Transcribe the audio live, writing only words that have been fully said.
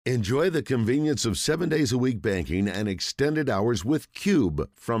Enjoy the convenience of 7 days a week banking and extended hours with Cube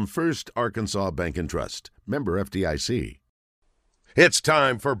from First Arkansas Bank and Trust. Member FDIC. It's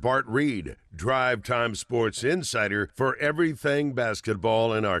time for Bart Reid, Drive Time Sports Insider for everything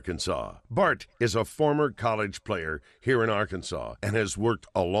basketball in Arkansas. Bart is a former college player here in Arkansas and has worked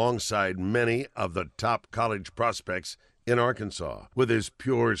alongside many of the top college prospects in Arkansas with his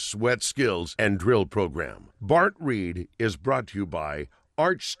pure sweat skills and drill program. Bart Reid is brought to you by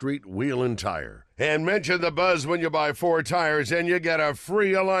Arch Street Wheel and Tire. And mention the buzz when you buy 4 tires and you get a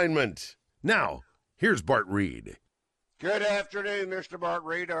free alignment. Now, here's Bart Reid. Good afternoon, Mr. Bart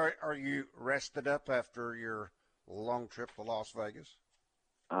Reid. Are you rested up after your long trip to Las Vegas?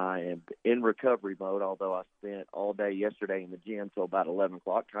 I am in recovery mode, although I spent all day yesterday in the gym till about 11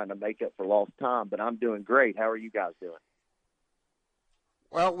 o'clock trying to make up for lost time, but I'm doing great. How are you guys doing?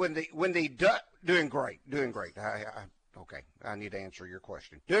 Well, doing great. Okay, I need to answer your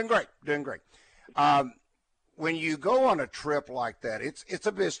question. Doing great. When you go on a trip like that, it's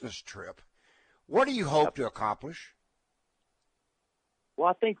a business trip. What do you hope to accomplish? Well,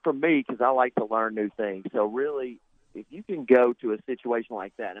 I think for me, because I like to learn new things, so really, if you can go to a situation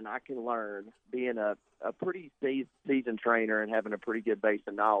like that, and I can learn being a pretty seasoned trainer and having a pretty good base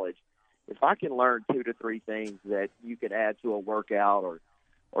of knowledge, if I can learn 2 to 3 things that you could add to a workout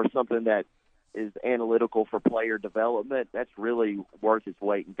or something that is analytical for player development, that's really worth its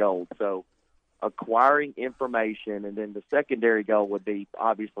weight in gold. So acquiring information, and then the secondary goal would be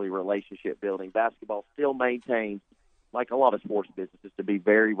obviously relationship building. Basketball still maintains, like a lot of sports businesses, to be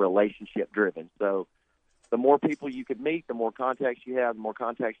very relationship driven. So the more people you could meet, the more contacts you have,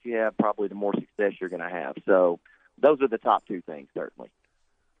 probably the more success you're going to have. So those are the top 2 things, certainly.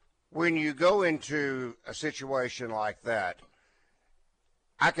 When you go into a situation like that,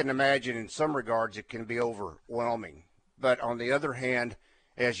 I can imagine in some regards it can be overwhelming. But on the other hand,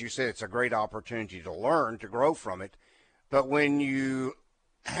 as you said, it's a great opportunity to learn, to grow from it. But when you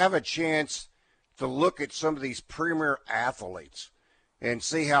have a chance to look at some of these premier athletes and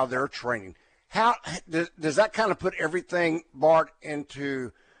see how they're training, how does that kind of put everything, Bart,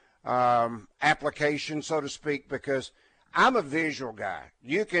 into application, so to speak? Because I'm a visual guy.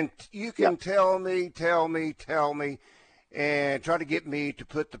 You can tell me, and try to get me to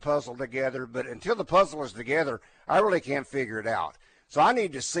put the puzzle together. But until the puzzle is together, I really can't figure it out. So I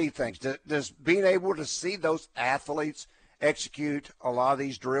need to see things. Does being able to see those athletes execute a lot of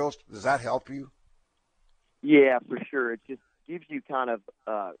these drills, does that help you? Yeah, for sure. It just gives you kind of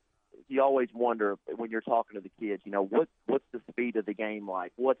you always wonder when you're talking to the kids, what's the speed of the game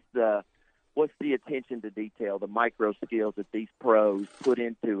like? What's the attention to detail, the micro skills that these pros put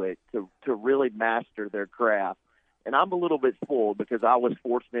into it to really master their craft? And I'm a little bit spoiled because I was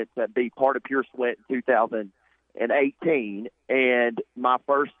fortunate to be part of Pure Sweat in 2018, and my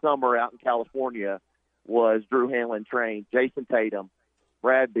first summer out in California was Drew Hanlon trained Jason Tatum,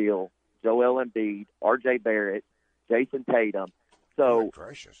 Brad Beal, Joel Embiid, R.J. Barrett, Jason Tatum. So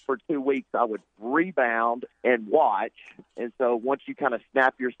for 2 weeks I would rebound and watch, and so once you kind of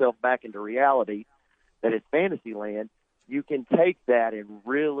snap yourself back into reality that it's fantasy land, you can take that and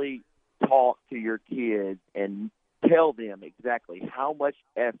really talk to your kids and tell them exactly how much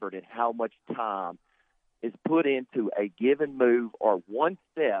effort and how much time is put into a given move or one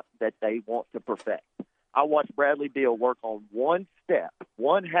step that they want to perfect. I watched Bradley Beal work on one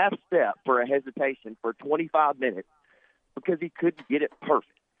half step for a hesitation for 25 minutes because he couldn't get it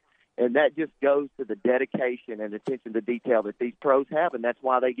perfect. And that just goes to the dedication and attention to detail that these pros have, and that's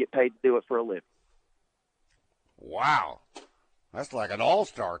why they get paid to do it for a living. Wow. That's like an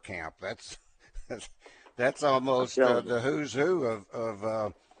all-star camp. That's almost the who's who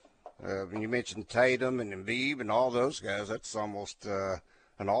of when you mentioned Tatum and Embiid and all those guys. That's almost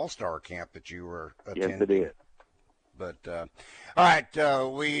an all-star camp that you were attending. Yes, it is. But, all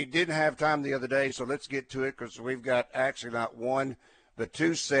right, we didn't have time the other day, so let's get to it because we've got actually not one but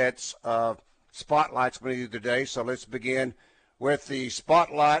 2 sets of spotlights we do today. So let's begin with the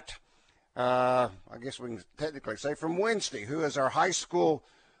spotlight, I guess we can technically say from Wednesday, who is our high school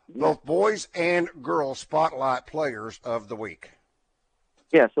both boys and girls spotlight players of the week.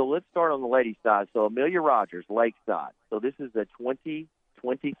 Yeah, so let's start on the ladies' side. So Amelia Rogers, Lakeside. So this is a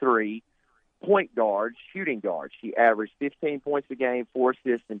 2023 point guard, shooting guard. She averaged 15 points a game, 4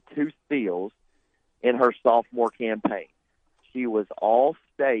 assists, and 2 steals in her sophomore campaign. She was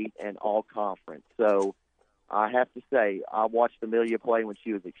all-state and all-conference. So I have to say, I watched Amelia play when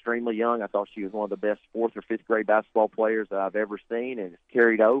she was extremely young. I thought she was one of the best 4th or 5th grade basketball players that I've ever seen, and it's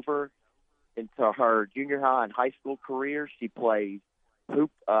carried over into her junior high and high school career. She plays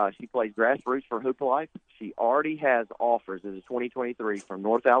She plays grassroots for Hoop Life. She already has offers as a 2023 from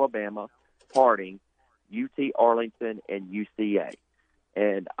North Alabama, Harding, UT Arlington, and UCA.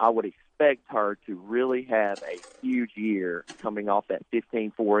 And I would expect her to really have a huge year coming off that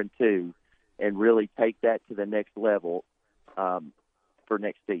 15-4-2 and really take that to the next level for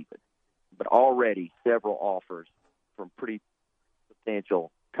next season. But already several offers from pretty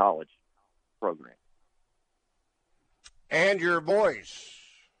substantial college programs. And your boys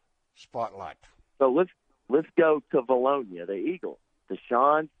spotlight. So let's go to Valonia, the Eagles.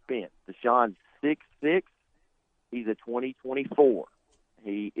 Deshaun Spence. Deshaun's 6'6". He's a 2024.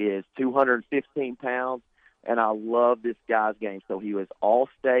 He is 215 pounds, and I love this guy's game. So he was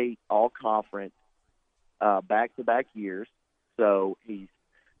all-state, all-conference, back-to-back years. So he's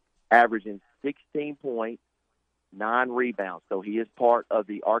averaging 16 points, 9 rebounds. So he is part of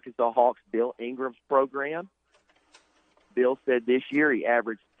the Arkansas Hawks' Bill Ingram's program. Bill said this year he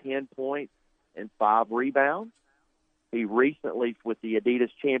averaged 10 points and 5 rebounds. He recently, with the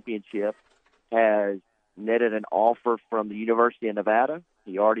Adidas Championship, has netted an offer from the University of Nevada.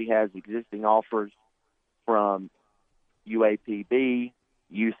 He already has existing offers from UAPB,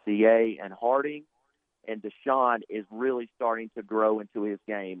 UCA, and Harding. And Deshaun is really starting to grow into his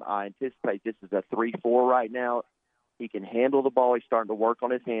game. I anticipate this is a 3-4 right now. He can handle the ball. He's starting to work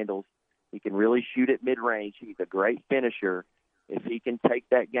on his handles. He can really shoot at mid-range. He's a great finisher. If he can take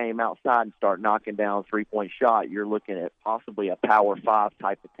that game outside and start knocking down a three-point shot, you're looking at possibly a Power 5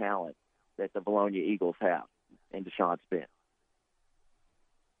 type of talent that the Bologna Eagles have in Deshaun Spence.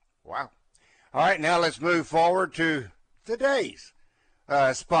 Wow. All right, now let's move forward to today's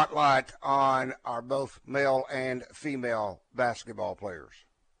spotlight on our both male and female basketball players.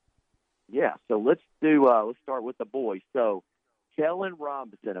 Yeah, so let's start with the boys. So Kellen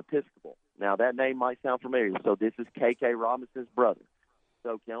Robinson, Episcopal. Now, that name might sound familiar. So this is KK Robinson's brother.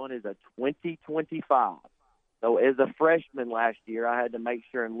 So Kellen is a 2025. So as a freshman last year, I had to make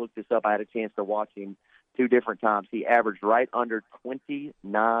sure and look this up. I had a chance to watch him 2 different times. He averaged right under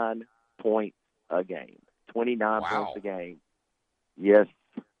 29 points a game. 29 points a game. Yes.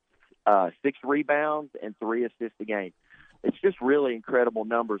 6 rebounds and 3 assists a game. It's just really incredible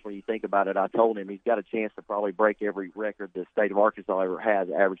numbers when you think about it. I told him he's got a chance to probably break every record the state of Arkansas ever has,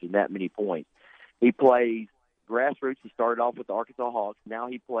 averaging that many points. He plays grassroots. He started off with the Arkansas Hawks. Now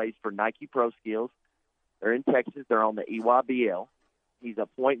he plays for Nike Pro Skills. They're in Texas. They're on the EYBL. He's a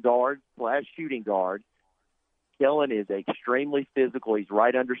point guard / shooting guard. Kellen is extremely physical. He's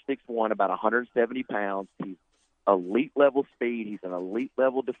right under 6'1", about 170 pounds. He's elite level speed. He's an elite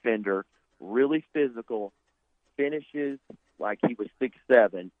level defender, really physical, finishes like he was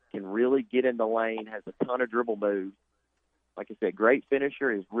 6'7", can really get in the lane, has a ton of dribble moves. Like I said, great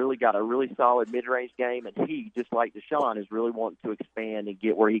finisher, has really got a really solid mid-range game, and he, just like Deshaun, is really wanting to expand and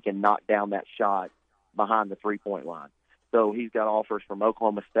get where he can knock down that shot behind the three-point line. So he's got offers from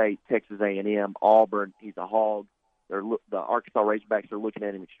Oklahoma State, Texas A&M, Auburn. He's a Hog. The Arkansas Razorbacks are looking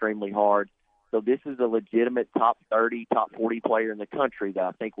at him extremely hard. So this is a legitimate top 30, top 40 player in the country that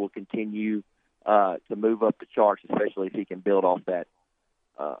I think will continue to move up the charts, especially if he can build off that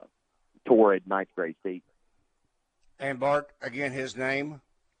torrid ninth grade season. And Bart, again, his name?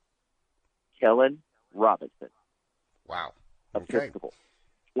 Kellen Robinson. Wow. Okay. Episcopal.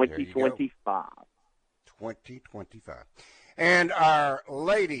 2025. 2025. And our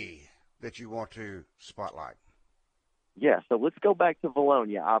lady that you want to spotlight. Yeah, so let's go back to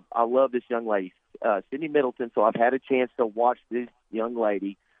Valonia. I love this young lady, Sydney Middleton, so I've had a chance to watch this young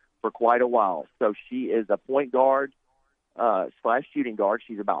lady for quite a while. So she is a point guard / shooting guard.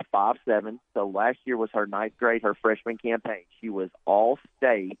 She's about 5'7". So last year was her ninth grade, her freshman campaign. She was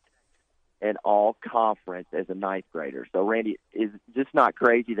all-state and all-conference as a ninth grader. So, Randy, is just not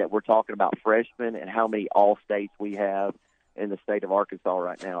crazy that we're talking about freshmen and how many all-states we have in the state of Arkansas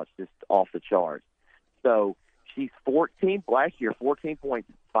right now. It's just off the charts. So she's 14 points,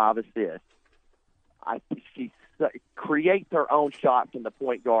 5 assists. She creates her own shot from the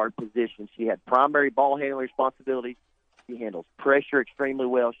point guard position. She had primary ball handling responsibilities. She handles pressure extremely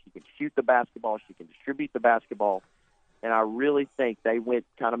well. She can shoot the basketball. She can distribute the basketball. And I really think they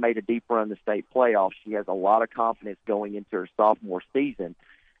made a deep run in the state playoffs. She has a lot of confidence going into her sophomore season.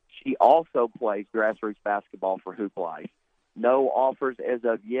 She also plays grassroots basketball for Hoop Life. No offers as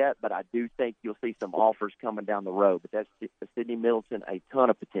of yet, but I do think you'll see some offers coming down the road. But that's Sydney Middleton, a ton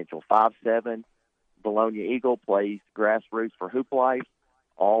of potential. 5'7", Bologna Eagle, plays grassroots for Hoop Life,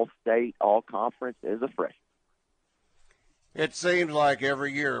 all state, all conference as a freshman. It seems like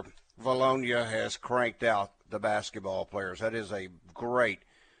every year Valonia has cranked out the basketball players. That is a great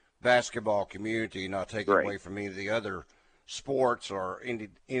basketball community, not taking away from any of the other sports or any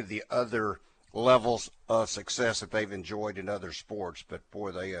of the other levels of success that they've enjoyed in other sports. But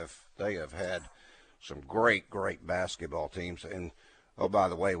boy, they have had some great basketball teams. And oh, by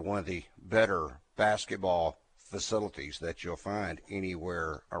the way, one of the better basketball facilities that you'll find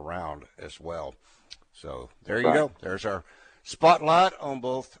anywhere around as well. So there you go. There's our spotlight on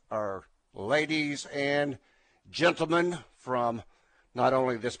both our ladies and gentlemen from not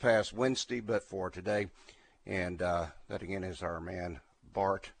only this past Wednesday, but for today. And that, again, is our man,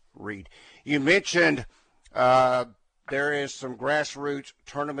 Bart Reid. You mentioned there is some grassroots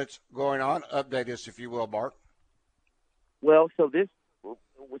tournaments going on. Update us, if you will, Bart. Well, so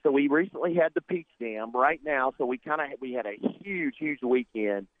we recently had the Peach Jam right now. So we had a huge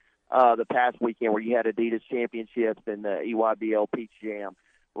weekend the past weekend where you had Adidas Championships and the EYBL Peach Jam.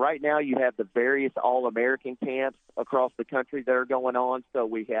 Right now you have the various All-American camps across the country that are going on. So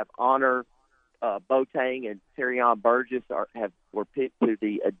we have Honor Boateng and Terrion Burgess were picked to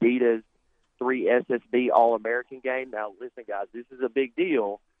the Adidas 3 SSB All-American game. Now, listen, guys, this is a big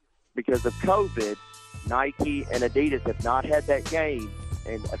deal because of COVID. Nike and Adidas have not had that game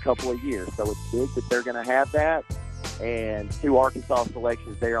in a couple of years. So it's big that they're going to have that. And 2 Arkansas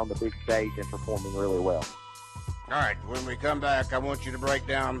selections there on the big stage and performing really well. All right, when we come back, I want you to break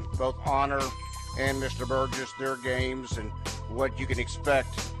down both Honor and Mr. Burgess, their games, and what you can expect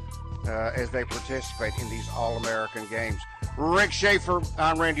as they participate in these All-American games. Rick Schaefer,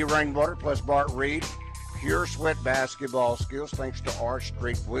 I'm Randy Rainwater, plus Bart Reid. Pure sweat basketball skills thanks to Arch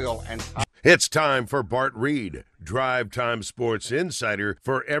Street Wheel and It's time for Bart Reid, Drive Time Sports Insider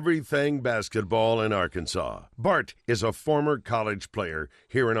for everything basketball in Arkansas. Bart is a former college player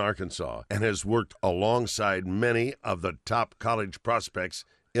here in Arkansas and has worked alongside many of the top college prospects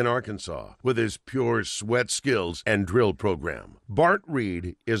in Arkansas with his pure sweat skills and drill program. Bart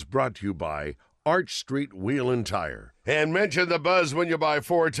Reid is brought to you by Arch Street Wheel and Tire. And mention the buzz when you buy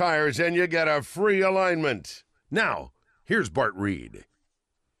 4 tires and you get a free alignment. Now, here's Bart Reid.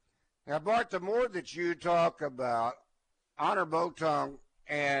 Now, Bart, the more that you talk about Honor Boateng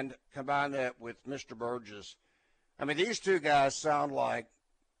and combine that with Mr. Burgess, I mean, these 2 guys sound like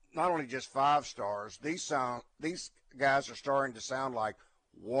not only just 5 stars, these guys are starting to sound like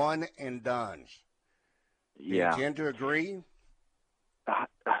one and dones. Yeah. Do you tend to agree?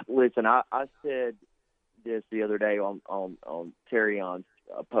 Listen, I said this the other day on Terrion's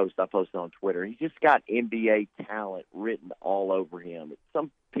post I posted on Twitter. He's just got NBA talent written all over him.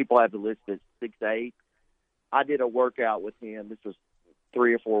 Some people have the list at 6'8". I did a workout with him. This was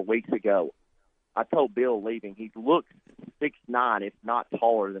 3 or 4 weeks ago. I told Bill leaving, he looks 6'9", if not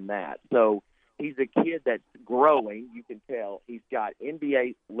taller than that. So he's a kid that's growing. You can tell he's got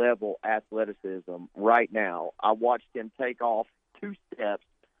NBA-level athleticism right now. I watched him take off 2 steps,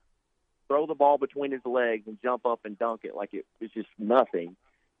 throw the ball between his legs, and jump up and dunk it like it was just nothing.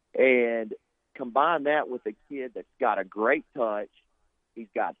 And combine that with a kid that's got a great touch. He's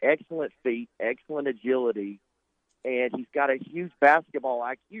got excellent feet, excellent agility, and he's got a huge basketball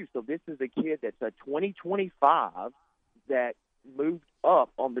IQ. So this is a kid that's a 2025 that moved up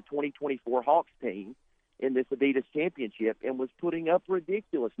on the 2024 Hawks team in this Adidas championship and was putting up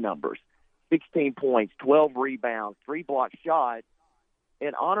ridiculous numbers, 16 points, 12 rebounds, 3 block shots.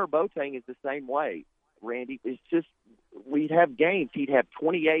 And Honor Boateng is the same way, Randy. It's just we'd have games. He'd have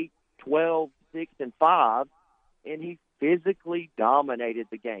 28, 12, 6, and 5, and he physically dominated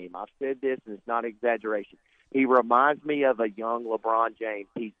the game. I've said this, and it's not exaggeration. He reminds me of a young LeBron James.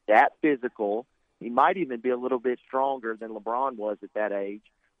 He's that physical. He might even be a little bit stronger than LeBron was at that age.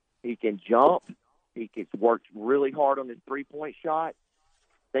 He can jump. He gets worked really hard on his three-point shot.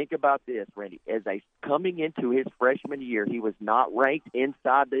 Think about this, Randy. Coming into his freshman year, he was not ranked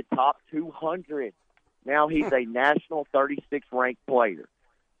inside the top 200. Now he's a national 36th ranked player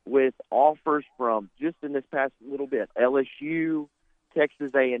with offers from just in this past little bit, LSU,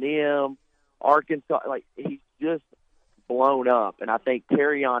 Texas A&M, Arkansas. Like, he's just blown up. And I think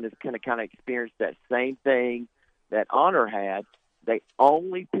Terrion is going to kind of experience that same thing that Honor had. They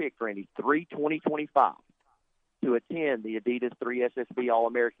only picked, Randy, 2025 to attend the Adidas 3 SSB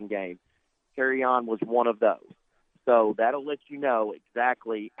All-American game. Terrion was one of those. So that'll let you know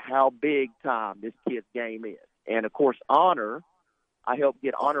exactly how big time this kid's game is. And, of course, Honor, I helped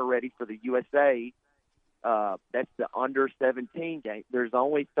get Honor ready for the USA. That's the under-17 game. There's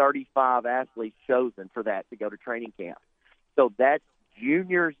only 35 athletes chosen for that to go to training camp. So that's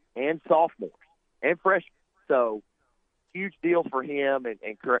juniors and sophomores and freshmen. So huge deal for him, and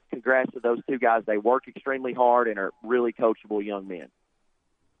congrats to those 2 guys. They work extremely hard and are really coachable young men.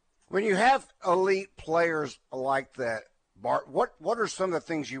 When you have elite players like that, Bart, what are some of the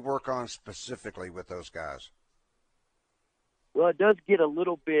things you work on specifically with those guys? Well, it does get a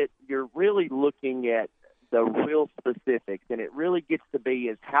little bit – you're really looking at the real specifics, and it really gets to be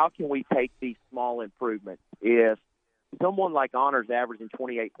is how can we take these small improvements? If someone like Honor's averaging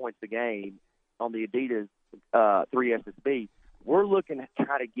 28 points a game on the Adidas 3 SSB, we're looking to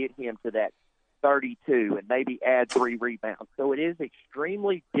try to get him to that 32 and maybe add 3 rebounds. So it is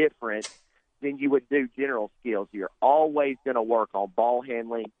extremely different than you would do general skills. You're always going to work on ball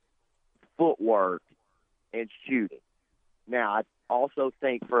handling, footwork, and shooting. Now, I also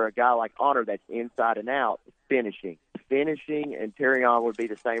think for a guy like Honor that's inside and out, finishing. Finishing and Terry on would be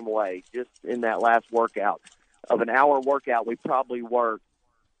the same way. Just in that last workout, of an hour workout, we probably worked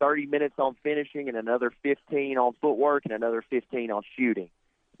 30 minutes on finishing and another 15 on footwork and another 15 on shooting.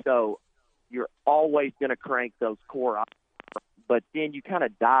 So you're always going to crank those core items, but then you kind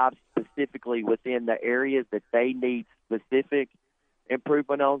of dive specifically within the areas that they need specific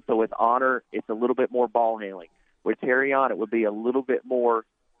improvement on. So with Honor, it's a little bit more ball handling. With Terry on, it would be a little bit more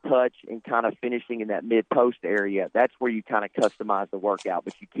touch and kind of finishing in that mid-post area. That's where you kind of customize the workout,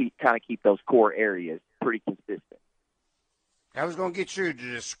 but you keep those core areas pretty consistent. I was going to get you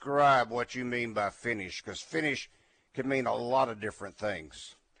to describe what you mean by finish, because finish can mean a lot of different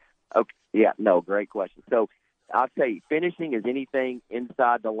things. Okay. Yeah, no, great question. So I'll tell you, finishing is anything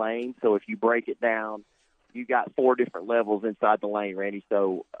inside the lane. So if you break it down, you got 4 different levels inside the lane, Randy.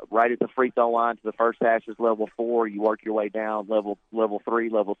 So right at the free throw line to the first hash is level 4. You work your way down, level 3,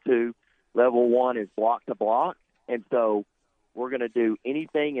 level 2. Level 1 is block to block. And so we're going to do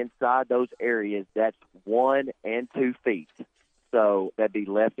anything inside those areas that's 1 and 2 feet. So that'd be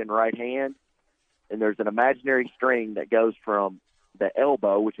left and right hand. And there's an imaginary string that goes from the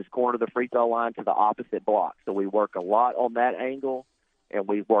elbow, which is corner of the free throw line, to the opposite block. So we work a lot on that angle, and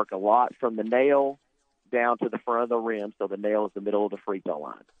we work a lot from the nail down to the front of the rim, so the nail is the middle of the free throw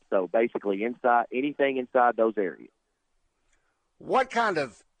line. So basically anything inside those areas. What kind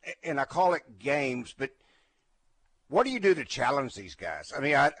of, and I call it games, but what do you do to challenge these guys? I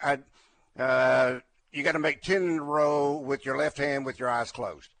mean, you got to make 10 in a row with your left hand with your eyes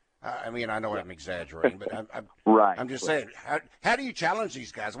closed. I mean, I know I'm exaggerating, but I'm just saying, how do you challenge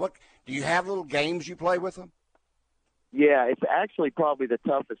these guys? What do you have little games you play with them? Yeah, it's actually probably the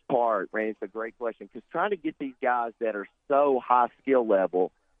toughest part, Randy. It's a great question, because trying to get these guys that are so high skill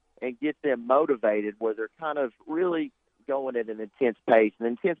level and get them motivated where they're kind of really going at an intense pace. And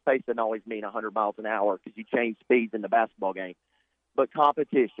intense pace doesn't always mean 100 miles an hour because you change speeds in the basketball game. But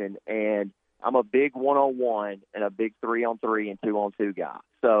competition, and I'm a big 1-on-1 and a big 3-on-3 and 2-on-2 guy.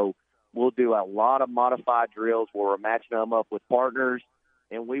 So we'll do a lot of modified drills where we're matching them up with partners,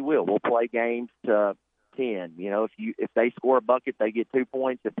 and we'll play games to 10. You know, if they score a bucket, they get 2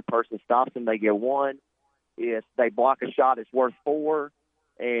 points. If the person stops them, they get 1. If they block a shot, it's worth 4.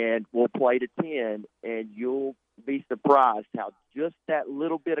 And we'll play to 10, and you'll be surprised how just that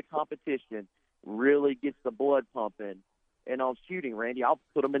little bit of competition really gets the blood pumping. And on shooting, Randy, I'll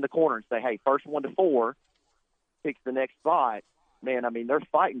put them in the corner and say, hey, first 1 to 4 picks the next spot. Man, I mean, they're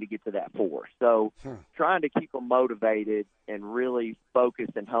fighting to get to that 4. So trying to keep them motivated and really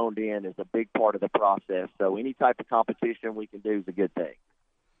focused and honed in is a big part of the process. So any type of competition we can do is a good thing.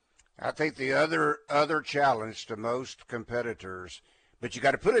 I think the other challenge to most competitors, but you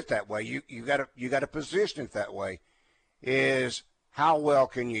got to put it that way, you got to position it that way, is how well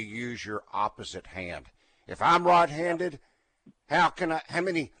can you use your opposite hand? If I'm right-handed, how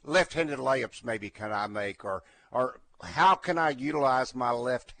many left-handed layups maybe can I make, or how can I utilize my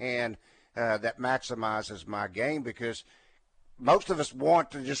left hand that maximizes my game? Because most of us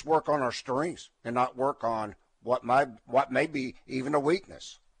want to just work on our strengths and not work on what may be even a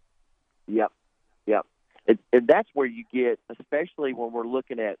weakness. Yep. And that's where you get, especially when we're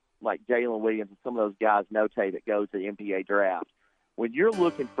looking at like Jalen Williams and some of those guys, Note, that goes to the NBA draft. When you're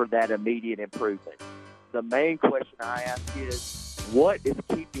looking for that immediate improvement, the main question I ask is, what is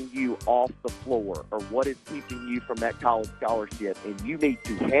keeping you off the floor, or what is keeping you from that college scholarship? And you need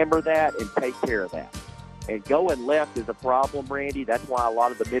to hammer that and take care of that. And going left is a problem, Randy. That's why a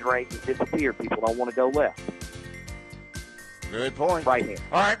lot of the mid-ranges disappear. People don't want to go left. Good point. Right hand.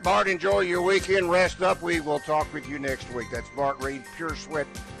 All right, Bart, enjoy your weekend. Rest up. We will talk with you next week. That's Bart Reid, Pure Sweat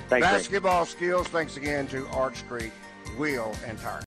Thanks, Basketball Skills. Thanks again to Arch Street Wheel and Tire.